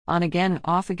On again,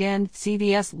 off again,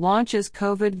 CVS launches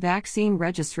COVID vaccine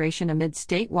registration amid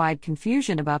statewide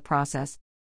confusion about process.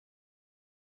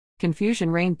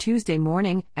 Confusion reigned Tuesday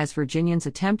morning as Virginians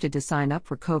attempted to sign up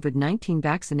for COVID-19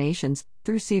 vaccinations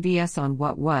through CVS on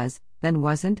what was, then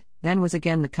wasn't, then was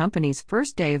again the company's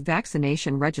first day of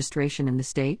vaccination registration in the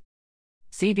state.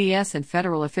 CVS and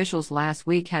federal officials last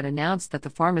week had announced that the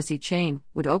pharmacy chain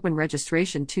would open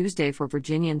registration Tuesday for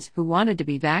Virginians who wanted to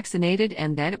be vaccinated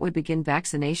and that it would begin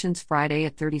vaccinations Friday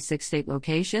at 36 state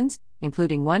locations,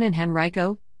 including one in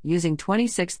Henrico, using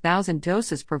 26,000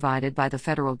 doses provided by the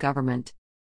federal government.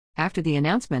 After the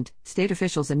announcement, state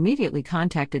officials immediately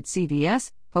contacted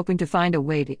CVS, hoping to find a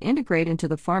way to integrate into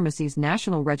the pharmacy's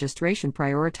national registration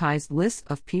prioritized list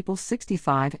of people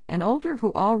 65 and older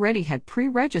who already had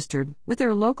pre-registered with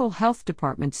their local health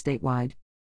department statewide.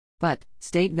 But,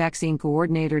 State Vaccine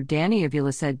Coordinator Danny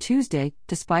Avila said Tuesday,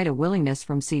 despite a willingness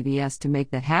from CVS to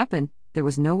make that happen, there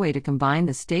was no way to combine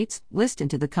the state's list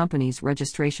into the company's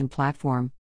registration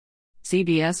platform.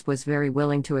 CVS was very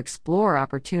willing to explore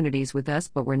opportunities with us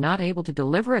but were not able to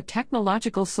deliver a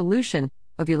technological solution,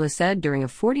 Avila said during a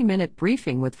 40-minute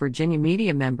briefing with Virginia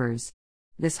media members.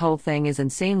 This whole thing is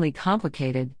insanely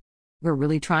complicated. We're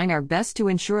really trying our best to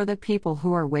ensure that people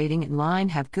who are waiting in line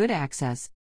have good access.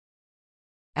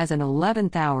 As an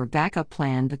 11th-hour backup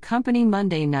plan, the company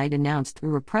Monday night announced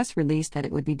through a press release that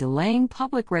it would be delaying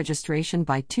public registration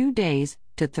by 2 days,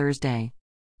 to Thursday.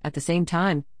 At the same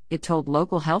time, it told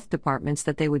local health departments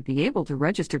that they would be able to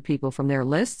register people from their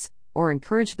lists, or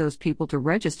encourage those people to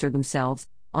register themselves,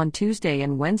 on Tuesday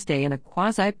and Wednesday in a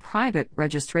quasi-private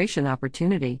registration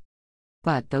opportunity.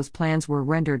 But those plans were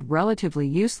rendered relatively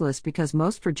useless because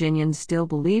most Virginians still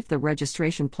believed the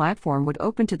registration platform would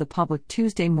open to the public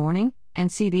Tuesday morning, and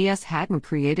CVS hadn't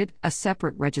created a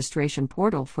separate registration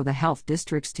portal for the health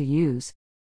districts to use.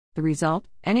 The result,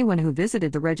 anyone who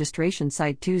visited the registration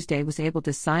site Tuesday was able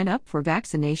to sign up for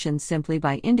vaccination simply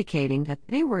by indicating that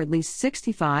they were at least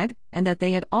 65 and that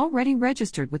they had already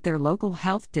registered with their local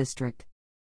health district.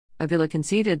 Avila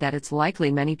conceded that it's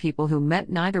likely many people who met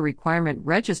neither requirement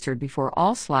registered before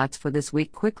all slots for this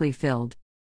week quickly filled.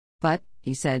 But,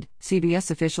 he said, CVS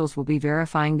officials will be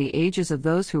verifying the ages of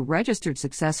those who registered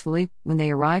successfully when they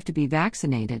arrive to be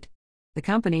vaccinated. The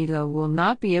company, though, will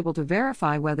not be able to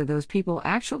verify whether those people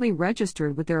actually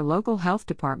registered with their local health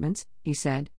departments, he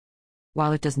said.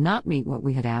 While it does not meet what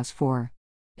we had asked for,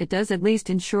 it does at least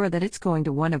ensure that it's going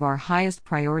to one of our highest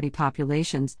priority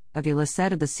populations, Avila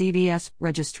said of the CVS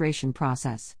registration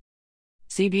process.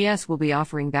 CVS will be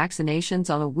offering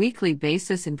vaccinations on a weekly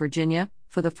basis in Virginia,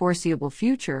 for the foreseeable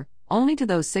future, only to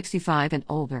those 65 and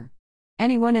older.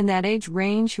 Anyone in that age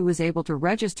range who is able to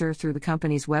register through the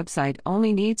company's website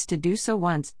only needs to do so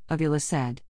once, Avila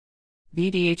said.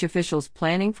 VDH officials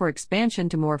planning for expansion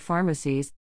to more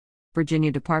pharmacies.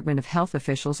 Virginia Department of Health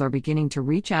officials are beginning to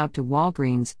reach out to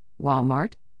Walgreens,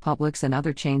 Walmart, Publix and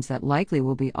other chains that likely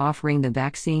will be offering the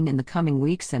vaccine in the coming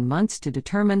weeks and months to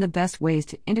determine the best ways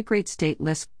to integrate state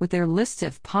lists with their lists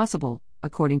if possible,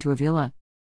 according to Avila.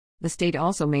 The state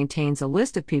also maintains a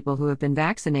list of people who have been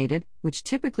vaccinated, which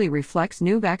typically reflects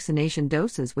new vaccination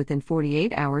doses within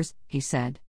 48 hours, he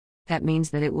said. That means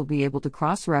that it will be able to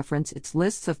cross-reference its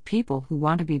lists of people who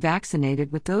want to be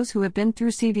vaccinated with those who have been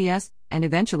through CVS and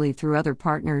eventually through other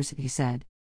partners, he said.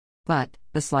 But,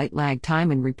 the slight lag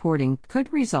time in reporting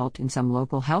could result in some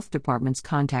local health departments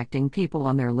contacting people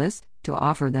on their list to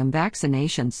offer them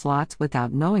vaccination slots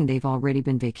without knowing they've already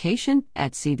been vacationed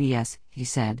at CVS, he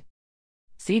said.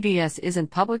 CVS isn't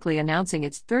publicly announcing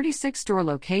its 36 store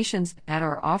locations that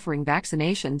are offering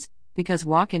vaccinations because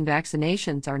walk-in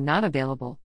vaccinations are not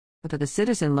available. But the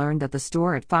Citizen learned that the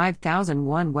store at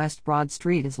 5001 West Broad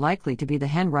Street is likely to be the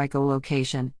Henrico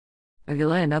location.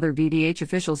 Avila and other VDH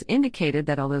officials indicated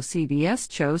that although CVS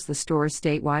chose the stores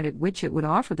statewide at which it would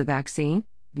offer the vaccine,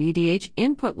 VDH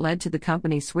input led to the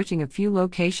company switching a few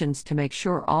locations to make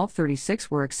sure all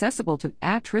 36 were accessible to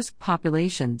at-risk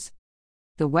populations.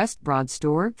 The West Broad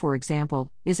store, for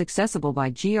example, is accessible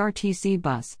by GRTC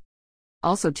bus.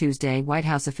 Also Tuesday, White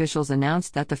House officials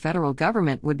announced that the federal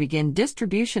government would begin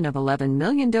distribution of 11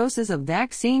 million doses of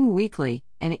vaccine weekly,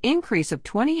 an increase of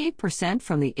 28%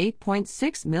 from the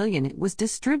 8.6 million it was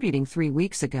distributing 3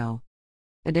 weeks ago.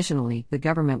 Additionally, the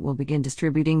government will begin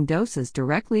distributing doses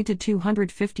directly to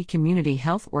 250 community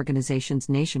health organizations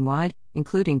nationwide,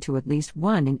 including to at least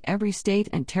one in every state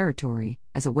and territory,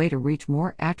 as a way to reach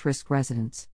more at-risk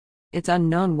residents. It's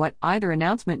unknown what either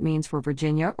announcement means for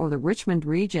Virginia or the Richmond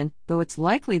region, though it's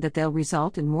likely that they'll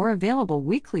result in more available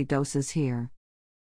weekly doses here.